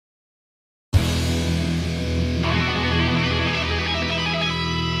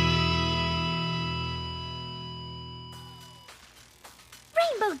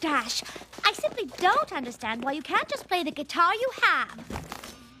Rainbow Dash. I simply don't understand why you can't just play the guitar you have.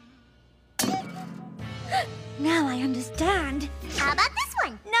 Now I understand. How about this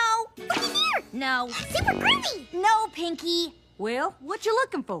one? No. Look here. No. Super groovy. No, Pinky. Well, what you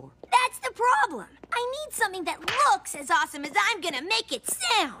looking for? That's the problem. I need something that looks as awesome as I'm gonna make it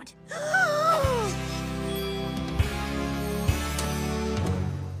sound.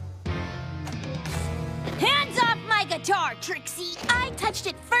 Hands off my guitar, Trixie. I touched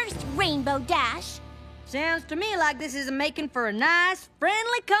it first, Rainbow Dash. Sounds to me like this is making for a nice,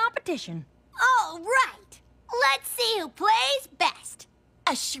 friendly competition. All right. Let's see who plays best.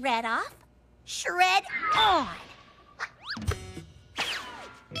 A shred off, shred on.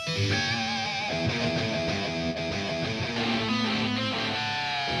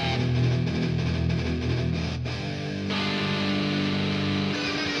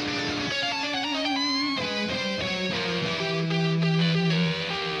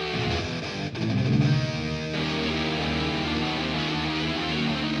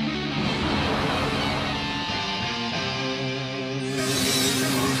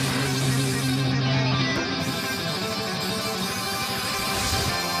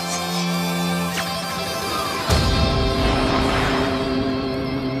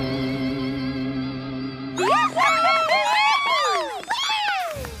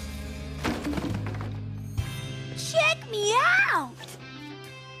 Check me out!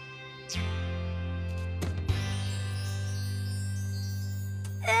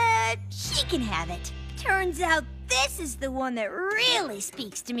 She can have it. Turns out this is the one that really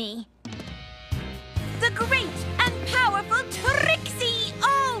speaks to me. The great and powerful Trixie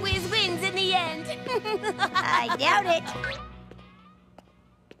always wins in the end. I doubt it.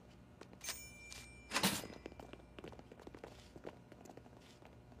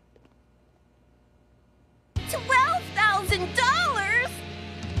 $12,000?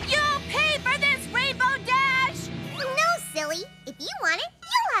 You'll pay for this, Rainbow Dash! No, silly. If you want it,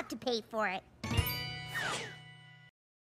 you'll have to pay for it.